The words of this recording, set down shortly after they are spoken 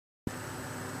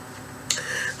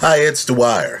Hi, it's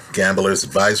Dwyer.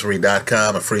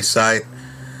 GamblersAdvisory.com, a free site.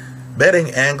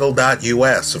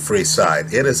 BettingAngle.us, a free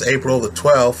site. It is April the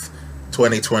 12th,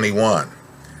 2021.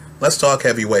 Let's talk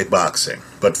heavyweight boxing.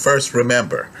 But first,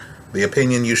 remember, the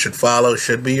opinion you should follow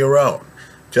should be your own.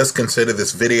 Just consider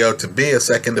this video to be a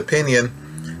second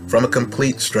opinion from a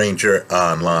complete stranger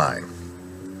online.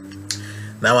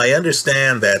 Now, I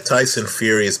understand that Tyson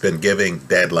Fury has been giving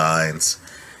deadlines.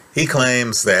 He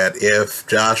claims that if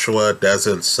Joshua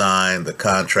doesn't sign the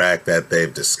contract that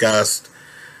they've discussed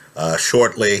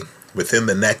shortly, within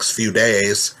the next few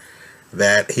days,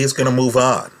 that he's going to move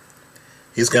on.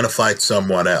 He's going to fight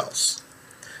someone else.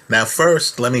 Now,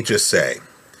 first, let me just say,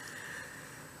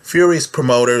 Fury's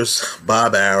promoters,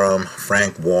 Bob Arum,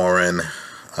 Frank Warren,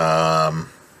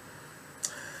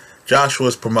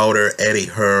 Joshua's promoter, Eddie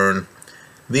Hearn,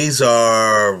 these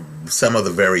are some of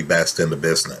the very best in the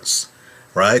business.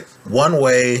 Right? One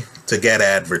way to get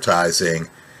advertising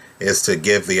is to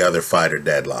give the other fighter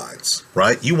deadlines,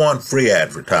 right? You want free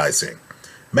advertising.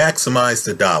 Maximize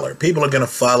the dollar. People are going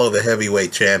to follow the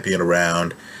heavyweight champion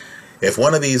around. If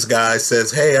one of these guys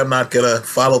says, hey, I'm not going to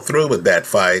follow through with that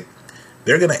fight,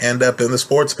 they're going to end up in the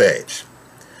sports page.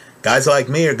 Guys like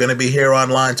me are going to be here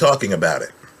online talking about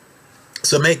it.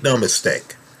 So make no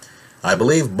mistake. I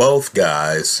believe both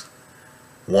guys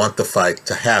want the fight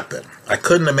to happen. I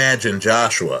couldn't imagine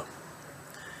Joshua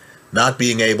not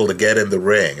being able to get in the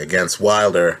ring against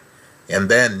Wilder and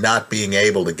then not being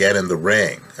able to get in the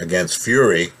ring against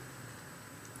Fury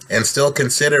and still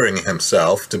considering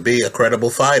himself to be a credible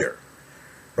fighter.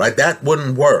 Right? That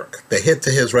wouldn't work. The hit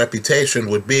to his reputation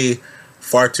would be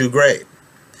far too great.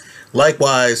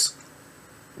 Likewise,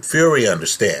 Fury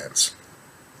understands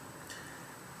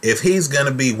if he's going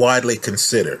to be widely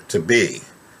considered to be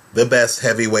the best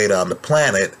heavyweight on the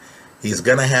planet, he's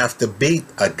going to have to beat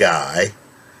a guy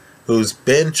who's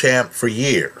been champ for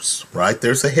years, right?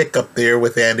 There's a hiccup there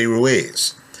with Andy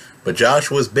Ruiz. But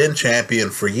Joshua's been champion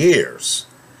for years,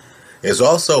 is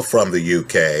also from the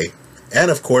UK,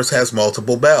 and of course has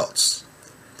multiple belts.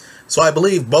 So I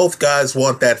believe both guys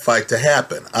want that fight to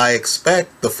happen. I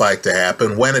expect the fight to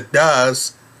happen. When it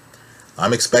does,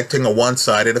 I'm expecting a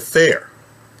one-sided affair.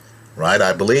 Right?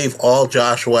 I believe all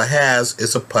Joshua has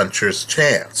is a puncher's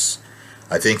chance.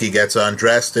 I think he gets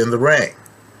undressed in the ring,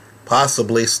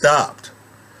 possibly stopped.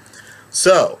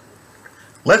 So,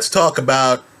 let's talk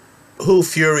about who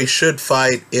Fury should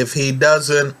fight if he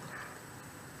doesn't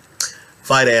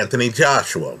fight Anthony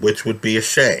Joshua, which would be a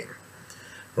shame,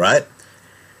 right?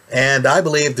 And I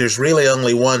believe there's really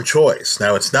only one choice.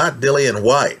 Now, it's not Dillian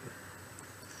Whyte,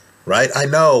 right? I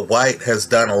know Whyte has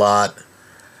done a lot.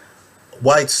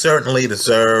 Whyte certainly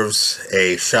deserves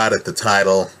a shot at the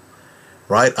title,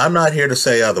 right? I'm not here to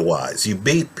say otherwise. You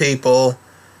beat people,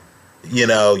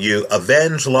 you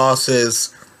avenge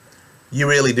losses, you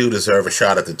really do deserve a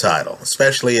shot at the title,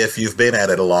 especially if you've been at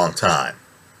it a long time,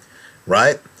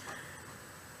 right?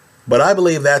 But I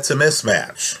believe that's a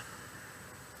mismatch.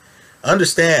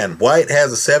 Understand, Whyte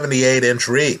has a 78-inch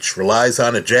reach, relies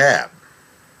on a jab,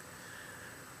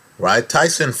 right?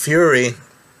 Tyson Fury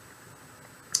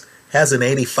has an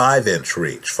 85-inch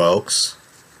reach, folks.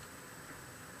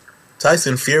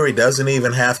 Tyson Fury doesn't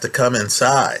even have to come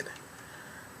inside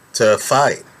to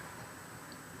fight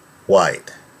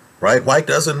Whyte, right? Whyte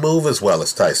doesn't move as well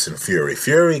as Tyson Fury.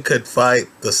 Fury could fight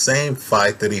the same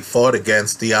fight that he fought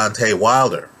against Deontay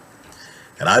Wilder,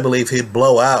 and I believe he'd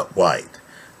blow out Whyte.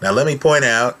 Now, let me point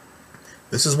out,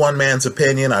 this is one man's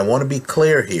opinion. I want to be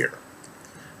clear here,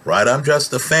 right? I'm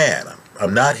just a fan.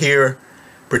 I'm not here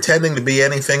pretending to be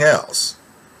anything else.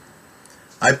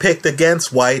 I picked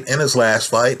against Whyte in his last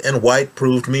fight, and Whyte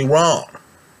proved me wrong.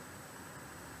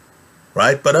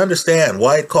 Right? But understand,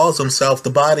 Whyte calls himself the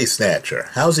body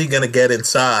snatcher. How's he going to get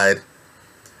inside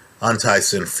on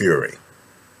Tyson Fury?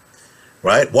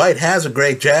 Right? Whyte has a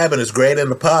great jab and is great in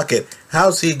the pocket.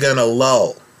 How's he going to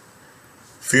lull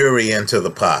Fury into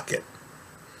the pocket?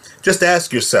 Just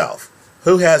ask yourself,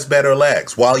 who has better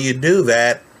legs? While you do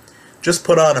that, just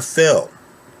put on a film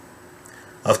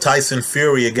of Tyson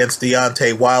Fury against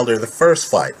Deontay Wilder, the first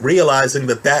fight, realizing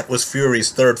that that was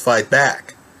Fury's third fight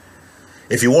back.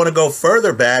 If you want to go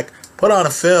further back, put on a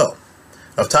film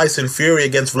of Tyson Fury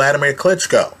against Vladimir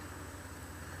Klitschko.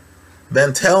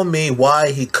 Then tell me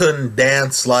why he couldn't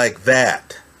dance like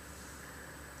that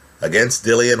against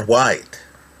Dillian Whyte.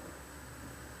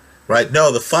 Right?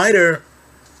 No, the fighter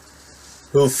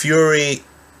who Fury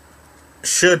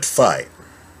should fight,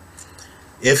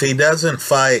 if he doesn't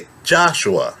fight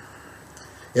Joshua,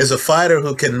 is a fighter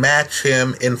who can match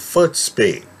him in foot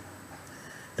speed.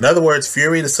 In other words,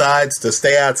 Fury decides to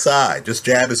stay outside, just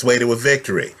jab his way to a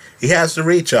victory. He has the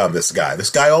reach on this guy. This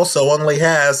guy also only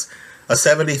has a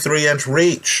 73-inch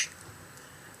reach.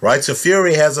 Right? So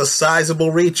Fury has a sizable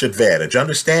reach advantage.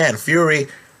 Understand, Fury,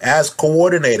 as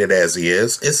coordinated as he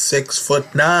is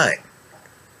 6'9".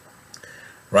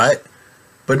 Right?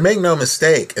 But make no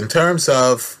mistake, in terms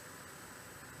of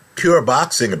pure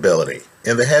boxing ability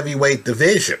in the heavyweight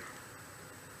division,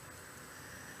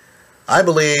 I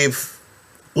believe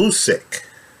Usyk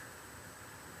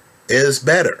is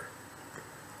better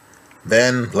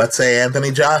than, let's say, Anthony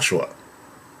Joshua.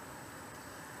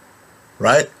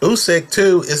 Right? Usyk,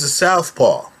 too, is a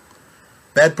southpaw.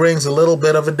 That brings a little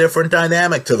bit of a different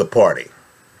dynamic to the party.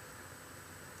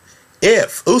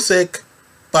 If Usyk,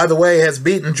 by the way, has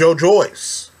beaten Joe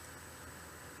Joyce,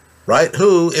 right,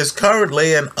 who is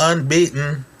currently an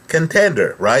unbeaten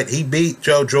contender, right? He beat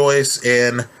Joe Joyce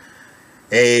in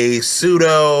a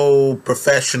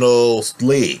pseudo-professional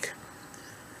league,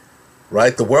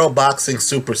 right? The World Boxing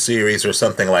Super Series or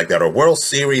something like that, or World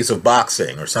Series of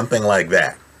Boxing or something like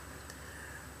that,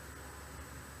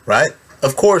 right?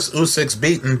 Of course, Usyk's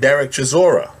beaten Derek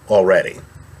Chisora already.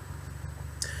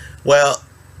 Well,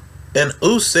 an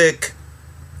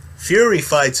Usyk-Fury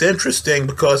fight's interesting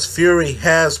because Fury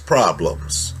has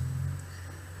problems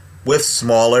with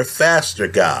smaller, faster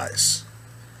guys.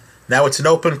 Now, it's an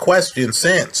open question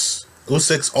since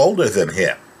Usyk's older than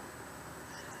him,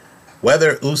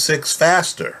 whether Usyk's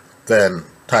faster than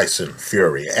Tyson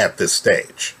Fury at this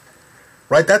stage.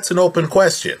 Right? That's an open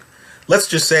question. Let's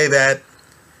just say that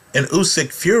an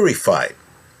Usyk-Fury fight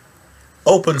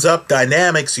opens up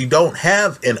dynamics you don't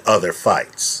have in other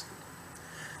fights.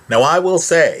 Now, I will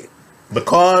say,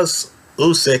 because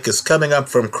Usyk is coming up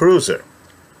from cruiser,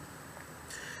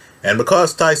 and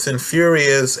because Tyson Fury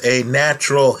is a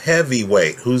natural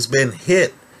heavyweight who's been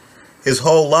hit his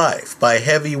whole life by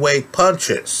heavyweight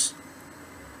punches,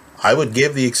 I would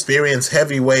give the experienced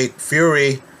heavyweight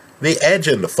Fury the edge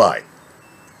in the fight.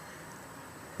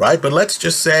 Right? But let's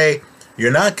just say you're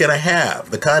not going to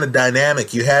have the kind of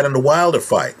dynamic you had in the Wilder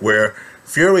fight, where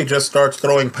Fury just starts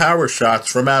throwing power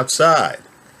shots from outside.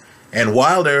 And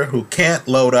Wilder, who can't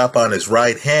load up on his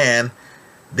right hand,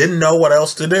 didn't know what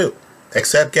else to do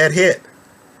except get hit.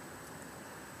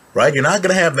 Right? You're not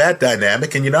going to have that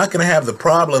dynamic, and you're not going to have the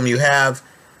problem you have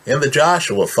in the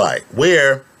Joshua fight,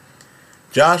 where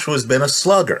Joshua's been a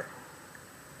slugger.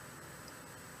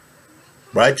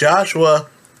 Right? Joshua,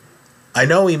 I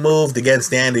know he moved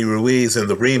against Andy Ruiz in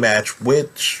the rematch,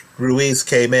 which Ruiz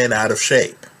came in out of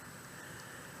shape.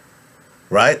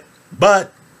 Right?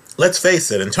 But let's face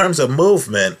it, in terms of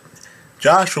movement,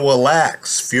 Joshua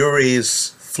lacks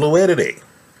Fury's fluidity.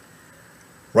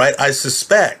 Right? I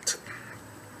suspect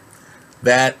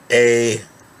that a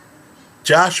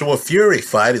Joshua Fury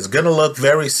fight is going to look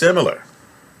very similar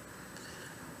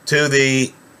to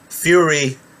the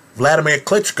Fury-Vladimir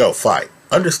Klitschko fight.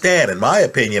 Understand, in my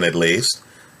opinion at least,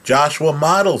 Joshua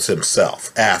models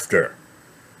himself after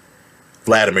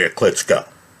Vladimir Klitschko.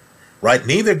 Right?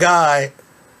 Neither guy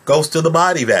goes to the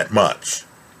body that much.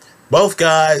 Both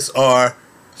guys are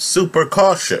super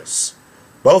cautious.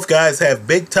 Both guys have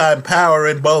big-time power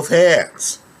in both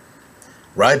hands.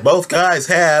 Right? Both guys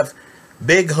have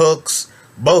big hooks.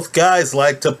 Both guys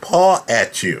like to paw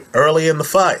at you early in the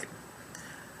fight.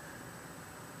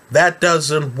 That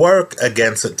doesn't work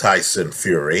against a Tyson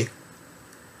Fury,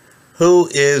 who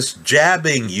is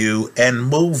jabbing you and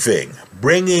moving,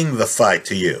 bringing the fight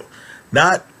to you,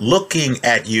 not looking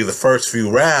at you the first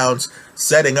few rounds,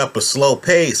 setting up a slow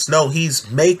pace. No, he's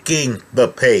making the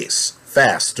pace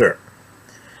faster.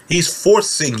 He's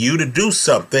forcing you to do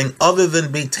something other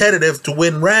than be tentative to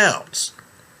win rounds.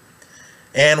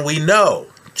 And we know,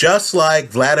 just like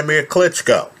Vladimir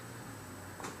Klitschko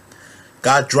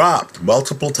got dropped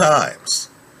multiple times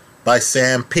by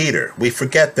Sam Peter, we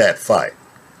forget that fight.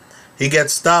 He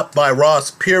gets stopped by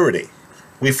Ross Purity.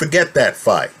 We forget that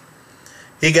fight.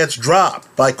 He gets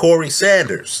dropped by Corey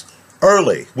Sanders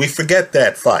early. We forget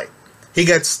that fight. He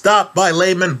gets stopped by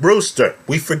Layman Brewster.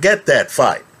 We forget that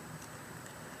fight.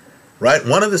 Right?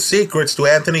 One of the secrets to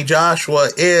Anthony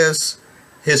Joshua is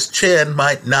his chin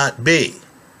might not be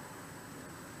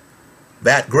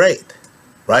that great.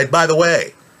 Right? By the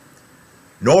way,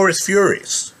 nor is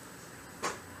Fury's.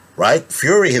 Right?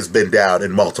 Fury has been down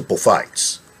in multiple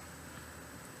fights.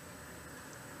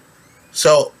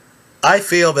 So I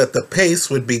feel that the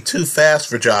pace would be too fast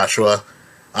for Joshua.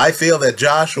 I feel that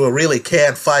Joshua really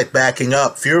can't fight backing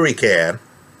up. Fury can.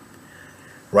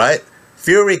 Right?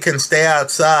 Fury can stay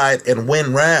outside and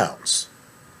win rounds.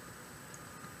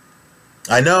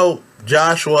 I know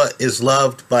Joshua is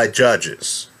loved by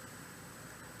judges.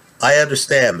 I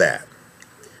understand that.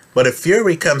 But if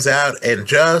Fury comes out and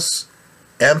just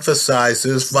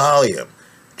emphasizes volume,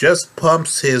 just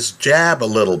pumps his jab a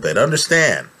little bit,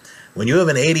 understand, when you have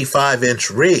an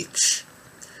 85-inch reach,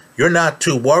 you're not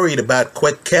too worried about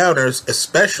quick counters,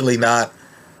 especially not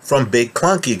from big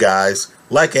clunky guys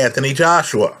like Anthony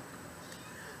Joshua.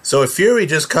 So if Fury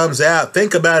just comes out,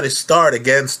 think about his start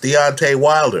against Deontay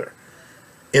Wilder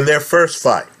in their first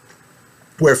fight,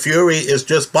 where Fury is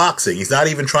just boxing. He's not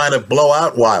even trying to blow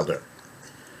out Wilder.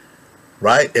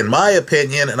 Right? In my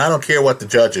opinion, and I don't care what the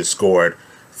judges scored,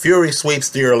 Fury sweeps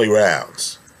the early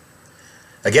rounds.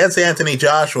 Against Anthony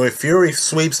Joshua, Fury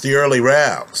sweeps the early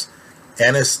rounds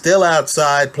and is still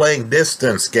outside playing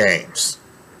distance games.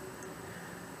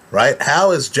 Right?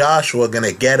 How is Joshua going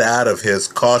to get out of his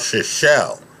cautious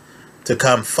shell to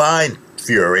come find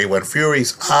Fury when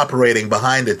Fury's operating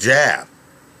behind a jab?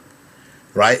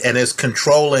 Right? And is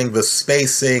controlling the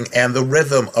spacing and the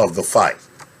rhythm of the fight.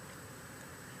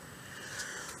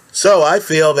 So I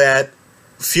feel that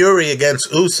Fury against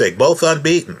Usyk, both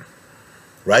unbeaten,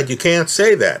 right? You can't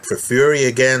say that for Fury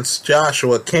against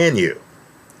Joshua, can you?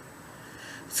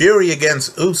 Fury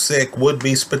against Usyk would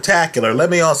be spectacular. Let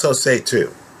me also say,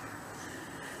 too,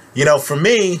 you know, for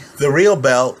me, the real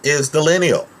belt is the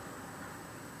lineal,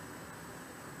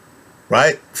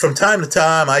 right? From time to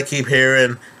time, I keep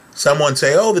hearing someone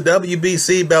say, oh, the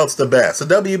WBC belt's the best.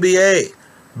 The WBA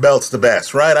belt's the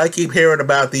best, right? I keep hearing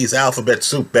about these alphabet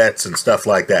soup bets and stuff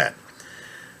like that.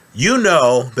 You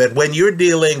know that when you're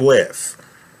dealing with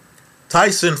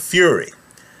Tyson Fury,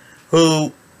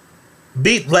 who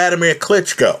beat Vladimir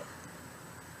Klitschko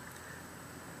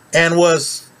and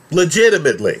was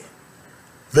legitimately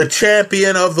the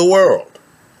champion of the world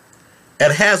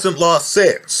and hasn't lost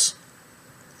since,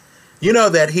 you know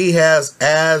that he has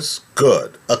as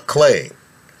good a claim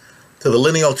to the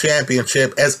lineal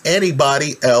championship as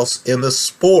anybody else in the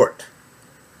sport.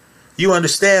 You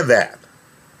understand that,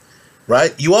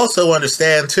 right? You also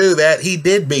understand, too, that he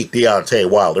did beat Deontay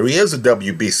Wilder. He is a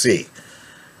WBC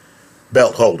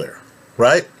belt holder,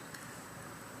 right?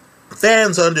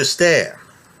 Fans understand.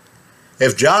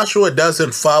 If Joshua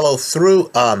doesn't follow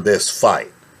through on this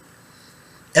fight,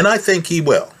 and I think he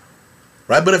will,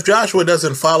 right? But if Joshua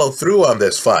doesn't follow through on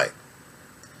this fight,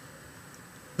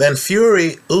 then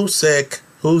Fury, Usyk,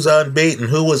 who's unbeaten,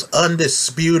 who was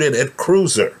undisputed at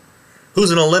cruiser, who's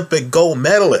an Olympic gold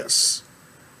medalist,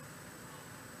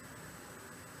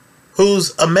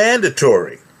 who's a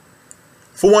mandatory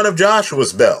for one of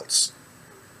Joshua's belts,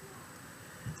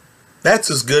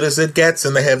 that's as good as it gets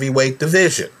in the heavyweight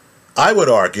division. I would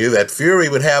argue that Fury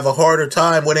would have a harder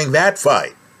time winning that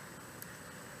fight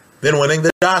than winning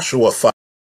the Joshua fight.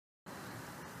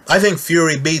 I think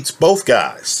Fury beats both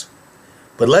guys.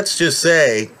 But let's just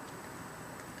say,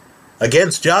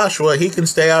 against Joshua, he can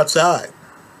stay outside.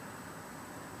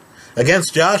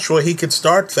 Against Joshua, he can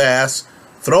start fast,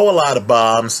 throw a lot of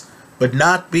bombs, but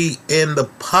not be in the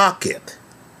pocket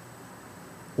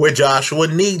where Joshua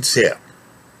needs him.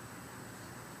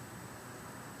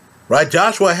 Right?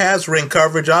 Joshua has ring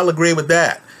coverage. I'll agree with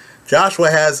that.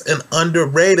 Joshua has an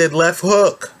underrated left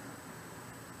hook.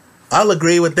 I'll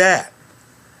agree with that.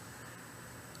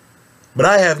 But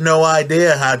I have no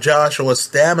idea how Joshua,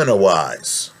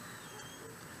 stamina-wise,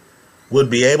 would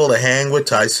be able to hang with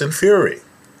Tyson Fury.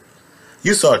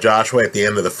 You saw Joshua at the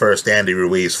end of the first Andy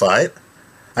Ruiz fight.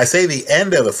 I say the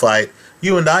end of the fight.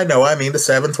 You and I know I mean the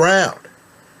 7th round.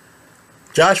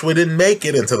 Joshua didn't make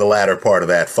it into the latter part of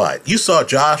that fight. You saw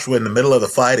Joshua in the middle of the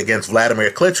fight against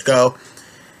Vladimir Klitschko.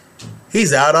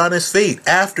 He's out on his feet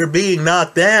after being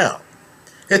knocked down.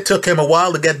 It took him a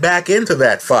while to get back into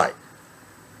that fight.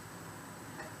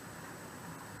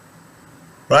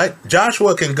 Right?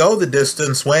 Joshua can go the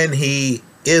distance when he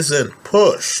isn't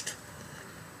pushed.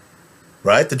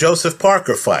 Right? The Joseph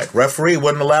Parker fight. Referee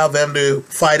wouldn't allow them to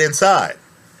fight inside.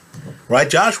 Right?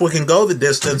 Joshua can go the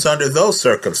distance under those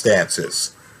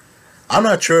circumstances. I'm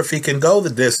not sure if he can go the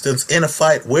distance in a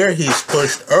fight where he's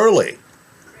pushed early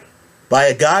by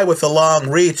a guy with a long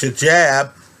reach, a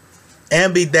jab,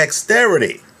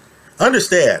 ambidexterity.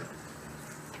 Understand,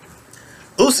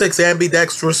 Usyk's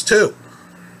ambidextrous too.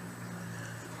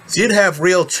 So you'd have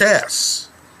real chess,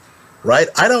 right?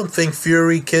 I don't think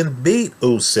Fury can beat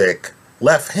Usyk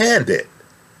left-handed.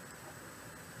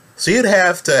 So you'd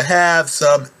have to have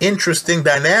some interesting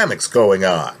dynamics going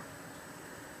on.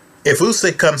 If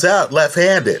Usyk comes out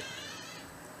left-handed,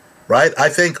 right? I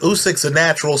think Usyk's a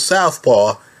natural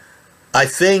southpaw. I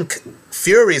think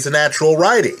Fury's a natural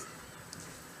righty.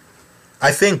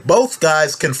 I think both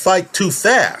guys can fight too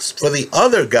fast for the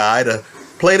other guy to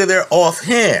play to their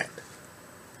offhand.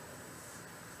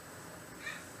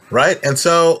 Right? And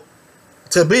so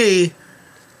to me,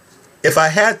 if I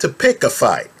had to pick a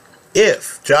fight,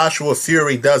 if Joshua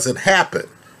Fury doesn't happen,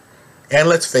 and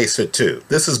let's face it too,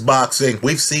 this is boxing,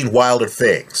 we've seen wilder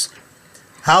things.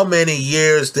 How many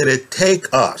years did it take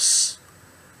us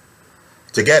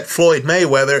to get Floyd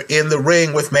Mayweather in the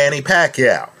ring with Manny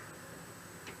Pacquiao?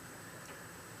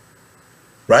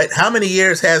 Right? How many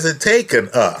years has it taken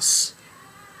us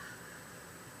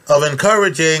of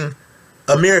encouraging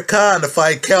Amir Khan to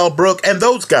fight Kell Brook, and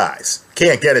those guys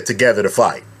can't get it together to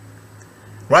fight?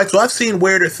 Right? So I've seen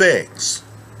weirder things.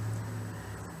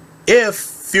 If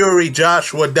Fury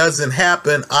Joshua doesn't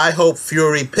happen, I hope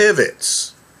Fury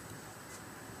pivots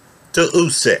to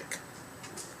Usyk.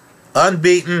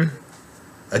 Unbeaten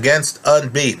against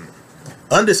unbeaten.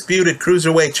 Undisputed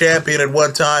cruiserweight champion at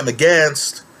one time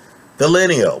against the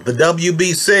lineal, the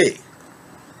WBC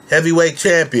heavyweight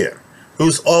champion,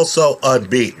 who's also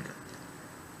unbeaten.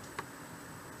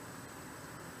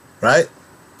 Right?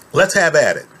 Let's have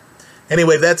at it.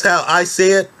 Anyway, that's how I see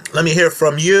it. Let me hear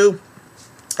from you.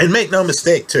 And make no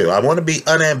mistake, too, I want to be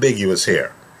unambiguous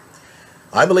here.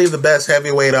 I believe the best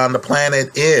heavyweight on the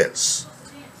planet is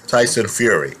Tyson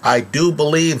Fury. I do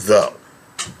believe, though,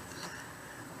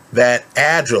 that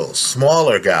agile,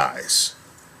 smaller guys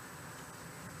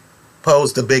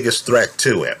pose the biggest threat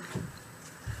to him.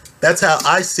 That's how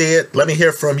I see it. Let me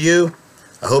hear from you.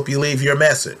 I hope you leave your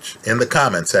message in the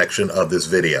comment section of this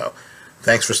video.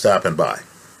 Thanks for stopping by.